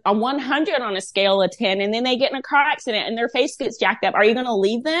 100 on a scale of 10, and then they get in a car accident and their face gets jacked up. Are you going to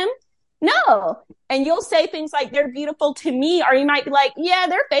leave them? No. And you'll say things like, they're beautiful to me, or you might be like, yeah,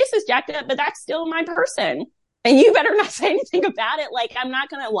 their face is jacked up, but that's still my person. And you better not say anything about it. Like, I'm not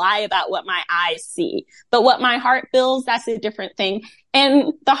going to lie about what my eyes see, but what my heart feels, that's a different thing.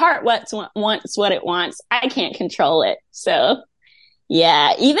 And the heart wants what it wants. I can't control it. So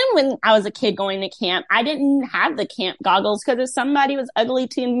yeah, even when I was a kid going to camp, I didn't have the camp goggles because if somebody was ugly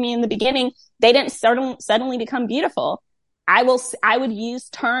to me in the beginning, they didn't suddenly become beautiful. I would use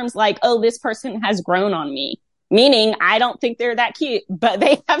terms like, oh, this person has grown on me. Meaning I don't think they're that cute, but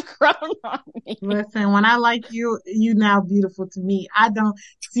they have grown on me. Listen, when I like you, you now beautiful to me. I don't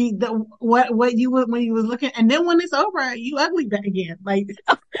see what you would when you was looking, and then when it's over, you ugly back again. Like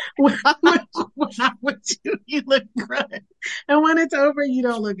when I'm with you, you look good, and when it's over, you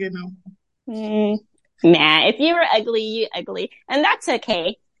don't look good no more. Nah, if you were ugly, you ugly, and that's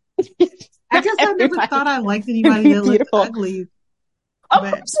okay. I guess I never thought I liked anybody that looked ugly. Of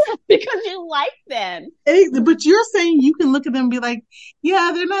course, because you like them. But you're saying you can look at them and be like,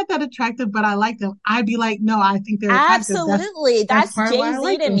 yeah, they're not that attractive, but I like them. I'd be like, no, I think they're attractive. Absolutely. That's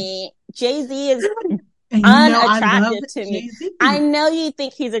Jay-Z to me. Jay-Z is unattractive to me. Jay-Z. I know you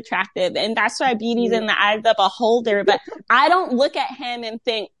think he's attractive, and that's why beauty's in the eyes of a beholder, but I don't look at him and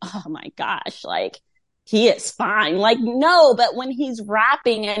think, oh my gosh, like, he is fine. Like, no, but when he's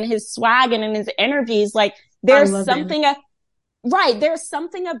rapping and his swag and in his interviews, like, there's something... Right. There's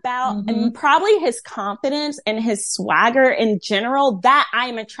something about and probably his confidence and his swagger in general that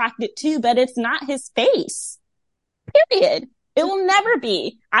I'm attracted to, but it's not his face. Period. It will never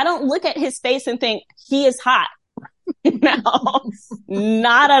be. I don't look at his face and think he is hot. No,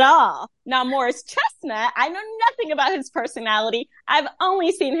 not at all. Now, Morris Chestnut, I know nothing about his personality. I've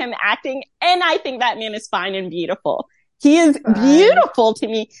only seen him acting, and I think that man is fine and beautiful. He is beautiful to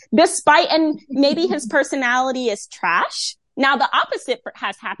me, despite, and maybe his personality is trash. Now, the opposite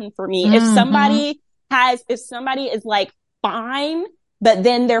has happened for me. If somebody is like fine, but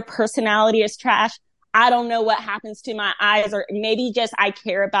then their personality is trash, I don't know what happens to my eyes, or maybe just I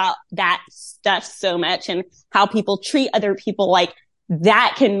care about that stuff so much and how people treat other people. Like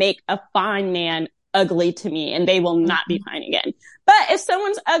that can make a fine man ugly to me, and they will not be fine again. But if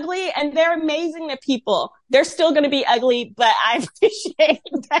someone's ugly and they're amazing to people, they're still going to be ugly, but I appreciate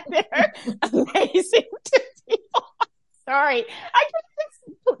that they're amazing to people. Sorry. I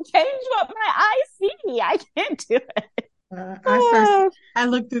can change what my eyes see. I can't do it. I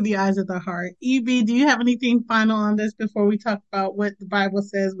look through the eyes of the heart. EB, do you have anything final on this before we talk about what the Bible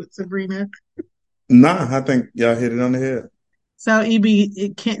says with Sabrina? Nah, I think y'all hit it on the head. So EB,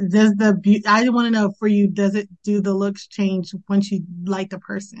 I want to know for you, do the looks change once you like the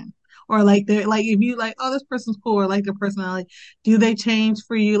person? Or like if you like, oh, this person's cool, or like their personality, do they change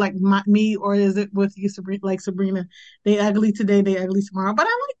for you like me, or is it with you, Sabrina? They ugly today, they ugly tomorrow, but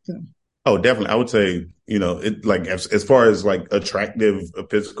I like them. Oh, definitely. I would say, it like as far as like attractive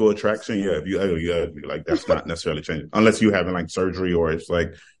physical attraction, yeah, if you ugly, like that's not necessarily changing unless you having like surgery, or it's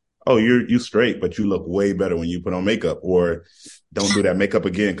like, oh, you straight, but you look way better when you put on makeup, or don't do that makeup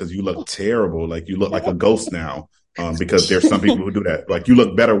again because you look terrible. Like you look like a ghost now. Because there's some people who do that. Like you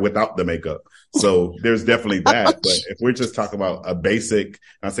look better without the makeup. So there's definitely that. But if we're just talking about a basic,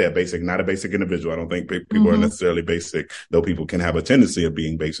 I say a basic, not a basic individual. I don't think people are necessarily basic, though people can have a tendency of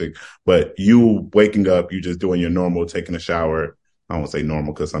being basic. But you waking up, you just doing your normal, taking a shower. I won't say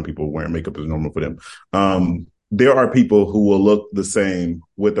normal because some people wearing makeup is normal for them. There are people who will look the same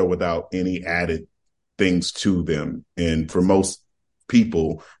with or without any added things to them. And for most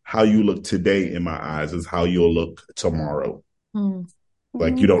people, how you look today in my eyes is how you'll look tomorrow.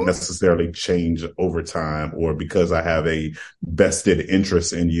 Like you don't necessarily change over time, or because I have a vested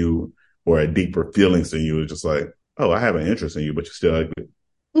interest in you or a deeper feelings in you. It's just like, oh, I have an interest in you, but you're still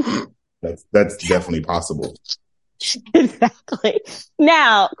ugly. That's definitely possible. Exactly.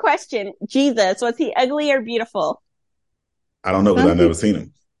 Now, question: Jesus, was he ugly or beautiful? I don't know because I've never seen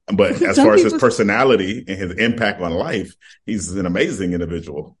him. But as far as his personality and his impact on life, he's an amazing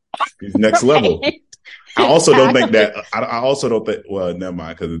individual. He's next level. I also don't think that, well, never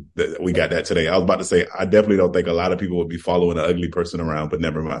mind, because we got that today. I was about to say, I definitely don't think a lot of people would be following an ugly person around, but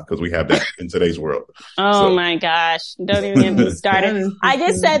never mind, because we have that in today's world. My gosh. Don't even get me started. I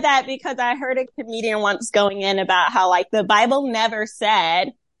just said that because I heard a comedian once going in about how like the Bible never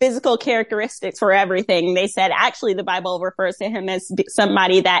said physical characteristics for everything. They said actually the Bible refers to him as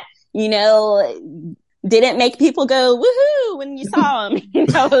somebody that, didn't make people go woohoo when you saw him.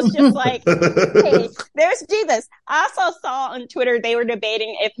 It's just like, hey, there's Jesus. I also saw on Twitter they were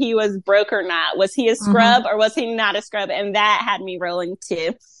debating if he was broke or not. Was he a scrub or was he not a scrub? And that had me rolling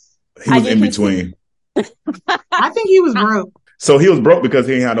too. He was in between. I think he was broke. So he was broke because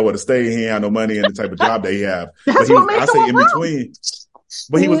he ain't had nowhere to stay. He ain't had no money and the type of job that he have. That's what makes him broke. Between.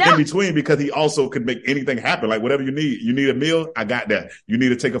 But he was in between because he also could make anything happen. Like whatever you need. You need a meal? I got that. You need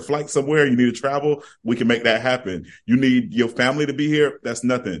to take a flight somewhere? You need to travel? We can make that happen. You need your family to be here? That's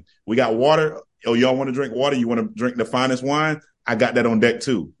nothing. We got water. Oh, y'all want to drink water? You want to drink the finest wine? I got that on deck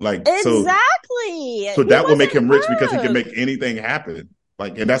too. Like exactly. So that will make him rich because he can make anything happen.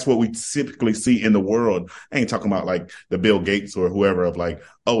 Like, and that's what we typically see in the world. I ain't talking about like the Bill Gates or whoever of like,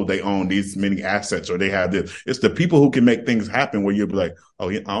 oh, they own these many assets or they have this. It's the people who can make things happen where you'll be like, oh,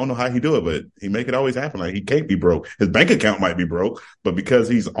 I don't know how he do it, but he make it always happen. Like he can't be broke. His bank account might be broke, but because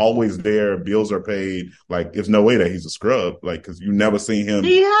he's always there, bills are paid. Like there's no way that he's a scrub. Like, cause you never seen him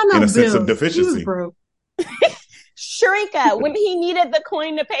in a sense of deficiency. He was broke. Shrika, when he needed the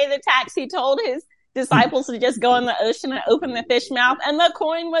coin to pay the tax, he told his disciples to just go in the ocean and open the fish mouth, and the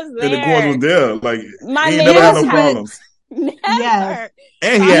coin was there. And the coin was there. Like my he man never had no problems. Never. Yes.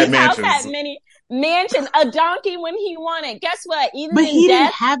 And he had mansions. House had many mansions, a donkey when he wanted. Guess what? Even but he death,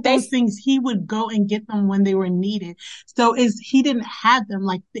 didn't have those things. He would go and get them when they were needed. So he didn't have them.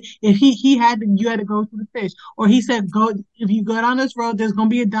 Like if he had them, you had to go to the fish. Or he said, go, if you go down this road, there's going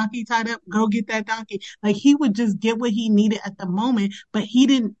to be a donkey tied up. Go get that donkey. Like he would just get what he needed at the moment, but he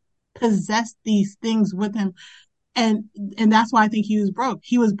didn't possess these things with him. And that's why I think he was broke.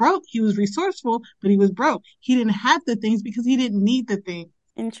 He was broke. He was resourceful, but he was broke. He didn't have the things because he didn't need the thing.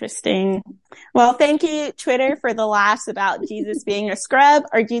 Interesting. Well, thank you, Twitter, for the laughs about Jesus being a scrub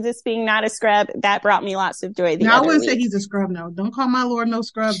or Jesus being not a scrub. That brought me lots of joy. I wouldn't say he's a scrub, no. Don't call my Lord no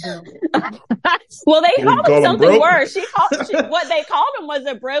scrub, though. Well, they called him something worse. What they called him was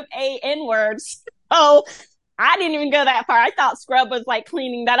a broke N-word. So I didn't even go that far. I thought scrub was like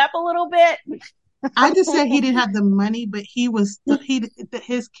cleaning that up a little bit. I just said he didn't have the money, but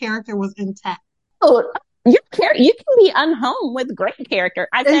his character was intact. Oh, You can be unhome with great character.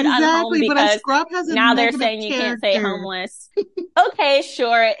 I said unhome Exactly, but a because scrub has a now they're negative saying you can't say character. homeless. Okay,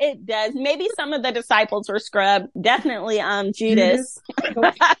 sure, it does. Maybe some of the disciples were scrubbed. Definitely, Judas.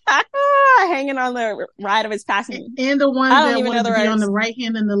 Hanging on the ride of his passenger. And the ones I don't that even know wanted the to be on words. the right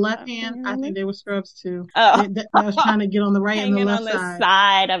hand and the left hand, I think they were scrubs too. Oh. That was trying to get on the right and the Hanging left on the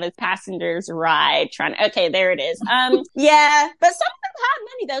side. side of his passenger's ride, okay, there it is. Yeah, but some of them had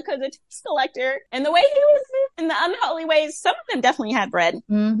money though, because a tax collector and the way he was in the unholy ways, some of them definitely had bread.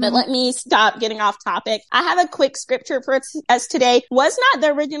 But let me stop getting off topic. I have a quick scripture for us today. Was not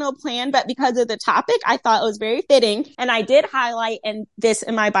the original plan, but because of the topic, I thought it was very fitting. And I did highlight this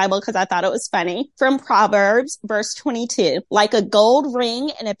in my Bible because I thought it was funny. From Proverbs, verse 22. Like a gold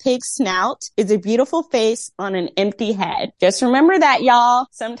ring in a pig's snout is a beautiful face on an empty head. Just remember that, y'all.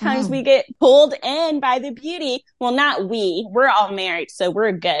 Sometimes we get pulled in by the beauty. Well, not we. We're all married, so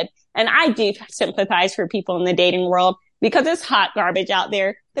we're good. And I do sympathize for people in the dating world because it's hot garbage out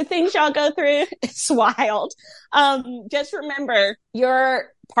there. The things y'all go through, it's wild. Just remember,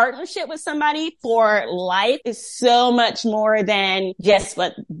 your partnership with somebody for life is so much more than just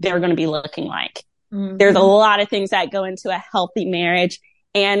what they're going to be looking like. There's a lot of things that go into a healthy marriage,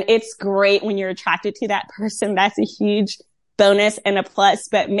 and it's great when you're attracted to that person. That's a huge bonus and a plus,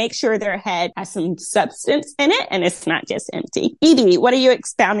 but make sure their head has some substance in it and it's not just empty. Edie, what are you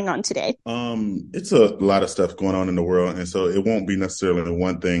expounding on today? It's a lot of stuff going on in the world, and so it won't be necessarily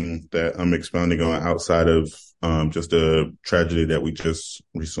one thing that I'm expounding on outside of just a tragedy that we just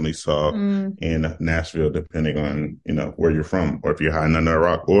recently saw in Nashville, depending on, where you're from, or if you're hiding under a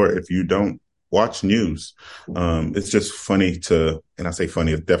rock, or if you don't watch news. It's just funny and I say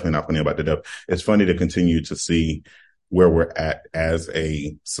funny, it's definitely not funny about the death. It's funny to continue to see where we're at as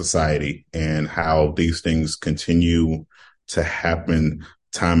a society and how these things continue to happen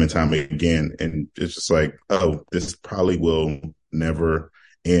time and time again. And it's just like, oh, this probably will never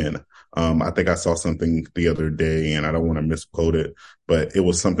end. I think I saw something the other day, and I don't want to misquote it, but it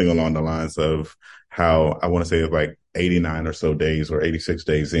was something along the lines of how, I want to say it's like 89 or so days or 86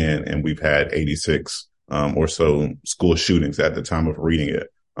 days in, and we've had 86 or so school shootings at the time of reading it.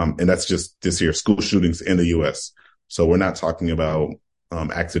 And that's just this year, school shootings in the U.S. So we're not talking about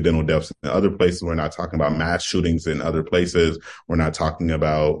accidental deaths in other places. We're not talking about mass shootings in other places. We're not talking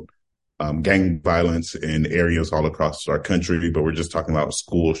about gang violence in areas all across our country, but we're just talking about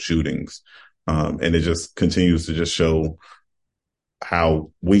school shootings. And it just continues to just show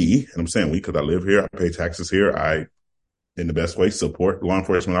how and I'm saying we, because I live here, I pay taxes here, I, in the best way, support law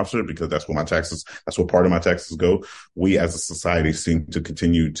enforcement officers because that's what part of my taxes go. We as a society seem to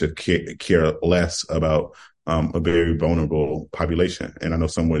continue to care less about a very vulnerable population. And I know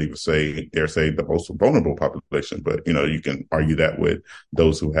some would even dare say the most vulnerable population, but, you can argue that with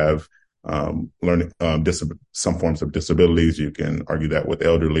those who have learning some forms of disabilities. You can argue that with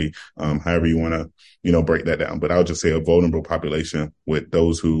elderly, however you want to, break that down. But I would just say a vulnerable population with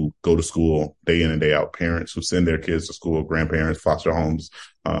those who go to school day in and day out, parents who send their kids to school, grandparents, foster homes,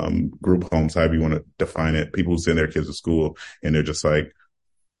 group homes, however you want to define it, people who send their kids to school and they're just like,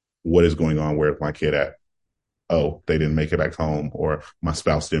 what is going on? Where's my kid at? Oh, they didn't make it back home, or my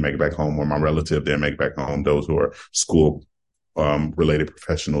spouse didn't make it back home, or my relative didn't make it back home. Those who are school related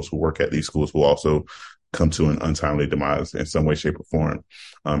professionals who work at these schools will also come to an untimely demise in some way, shape, or form.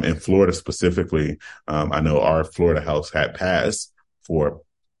 In Florida specifically, I know our Florida House had passed for,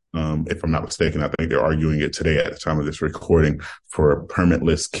 if I'm not mistaken, I think they're arguing it today at the time of this recording, for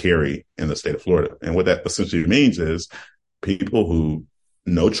permitless carry in the state of Florida. And what that essentially means is people who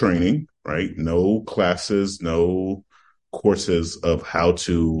no training, right? No classes, no courses of how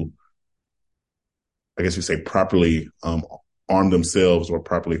to, I guess you say, properly arm themselves or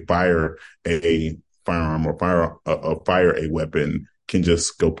properly fire a firearm or fire a weapon, can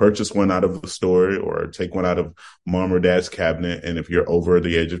just go purchase one out of the store or take one out of mom or dad's cabinet. And if you're over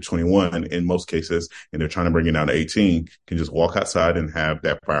the age of 21, in most cases, and they're trying to bring it down to 18, can just walk outside and have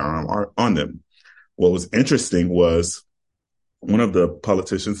that firearm on them. What was interesting was one of the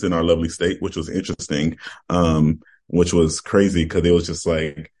politicians in our lovely state, which was interesting, which was crazy because it was just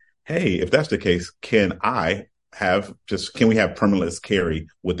like, hey, if that's the case, can we have permitless carry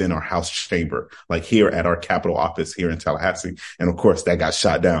within our House chamber, like here at our Capitol office here in Tallahassee? And of course, that got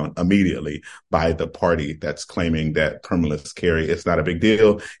shot down immediately by the party that's claiming that permitless carry is not a big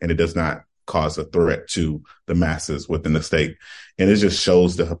deal and it does not cause a threat to the masses within the state. And it just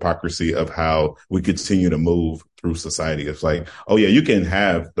shows the hypocrisy of how we continue to move through society. It's like, oh yeah, you can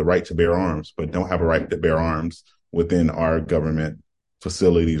have the right to bear arms, but don't have a right to bear arms within our government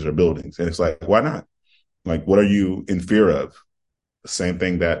facilities or buildings. And it's like, why not? Like, what are you in fear of? The same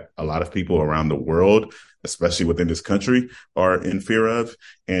thing that a lot of people around the world especially within this country, are in fear of.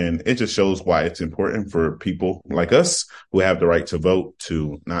 And it just shows why it's important for people like us who have the right to vote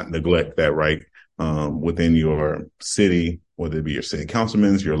to not neglect that right within your city, whether it be your city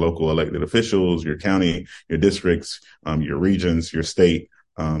councilmen, your local elected officials, your county, your districts, your regions, your state,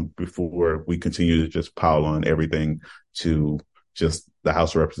 before we continue to just pile on everything to just the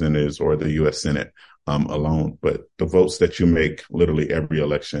House of Representatives or the U.S. Senate alone. But the votes that you make literally every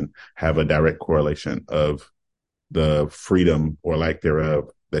election have a direct correlation of the freedom or lack thereof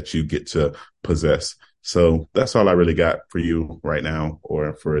that you get to possess. So that's all I really got for you right now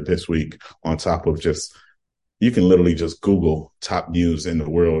or for this week, on top of just, you can literally just Google top news in the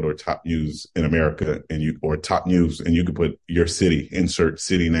world or top news in America or top news, and you can put your city, insert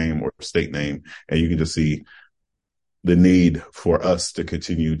city name or state name, and you can just see the need for us to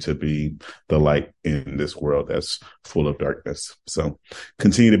continue to be the light in this world that's full of darkness. So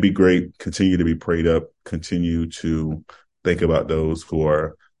continue to be great, continue to be prayed up, continue to think about those who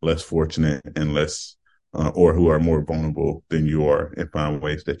are less fortunate and less, or who are more vulnerable than you are, and find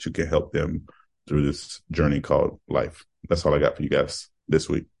ways that you can help them through this journey called life. That's all I got for you guys this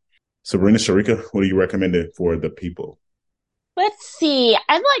week. Sabrina, Sharika, what are you recommending for the people? Let's see.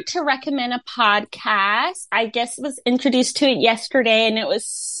 I'd like to recommend a podcast. I just was introduced to it yesterday and it was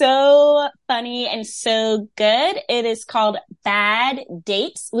so funny and so good. It is called Bad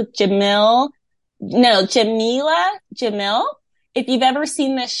Dates with Jamila Jamil. If you've ever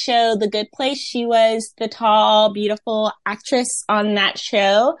seen this show, The Good Place, she was the tall, beautiful actress on that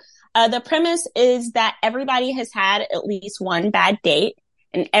show. The premise is that everybody has had at least one bad date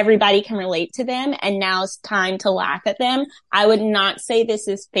and everybody can relate to them, and now it's time to laugh at them. I would not say this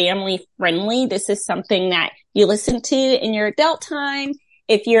is family friendly. This is something that you listen to in your adult time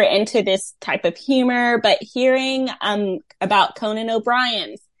if you're into this type of humor. But hearing about Conan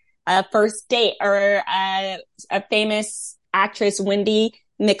O'Brien's first date, or a famous actress, Wendy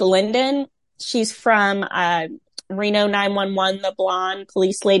McLendon, she's from Reno 911, the blonde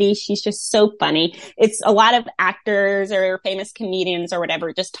police lady. She's just so funny. It's a lot of actors or famous comedians or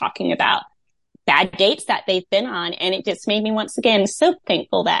whatever just talking about bad dates that they've been on. And it just made me once again so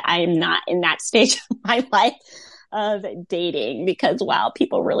thankful that I am not in that stage of my life of dating, because wow,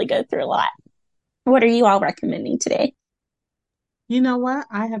 people really go through a lot. What are you all recommending today? You know what?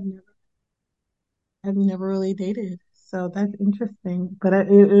 I've never really dated. So that's interesting, but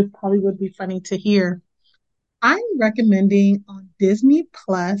it probably would be funny to hear. I'm recommending on Disney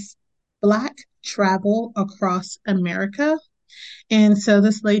Plus Black Travel Across America. And so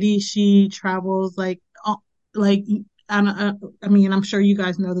this lady, she travels like I mean, I'm sure you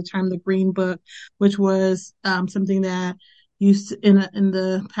guys know the term, the Green Book, which was something that in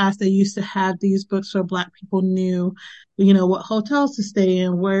the past, they used to have these books so Black people knew, what hotels to stay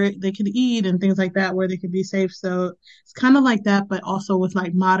in, where they could eat and things like that, where they could be safe. So it's kind of like that, but also with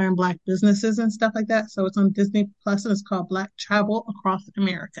like modern Black businesses and stuff like that. So it's on Disney Plus and it's called Black Travel Across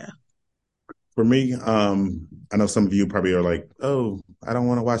America. For me, I know some of you probably are like, oh, I don't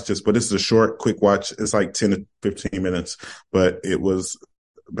want to watch this, but this is a short, quick watch. It's like 10 to 15 minutes, but it was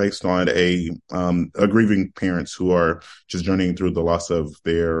based on a grieving parents who are just journeying through the loss of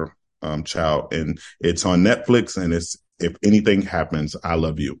their child. And it's on Netflix, and it's If Anything Happens, I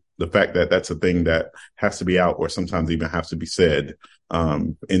Love You. The fact that that's a thing that has to be out, or sometimes even has to be said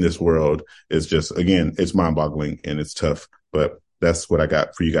in this world, is just, again, it's mind-boggling and it's tough. But that's what I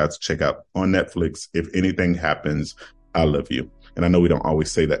got for you guys to check out on Netflix. If Anything Happens, I Love You. And I know we don't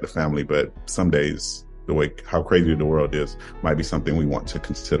always say that to family, but some days the way how crazy the world is might be something we want to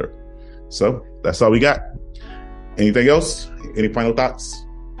consider. So that's all we got. Anything else? Any final thoughts?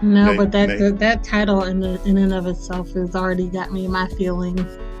 No, but that title in and of itself has already got me in my feelings.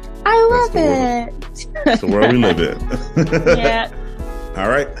 I love it. That's the world we live in. Yeah. All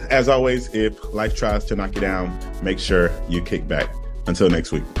right. As always, if life tries to knock you down, make sure you kick back. Until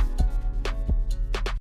next week.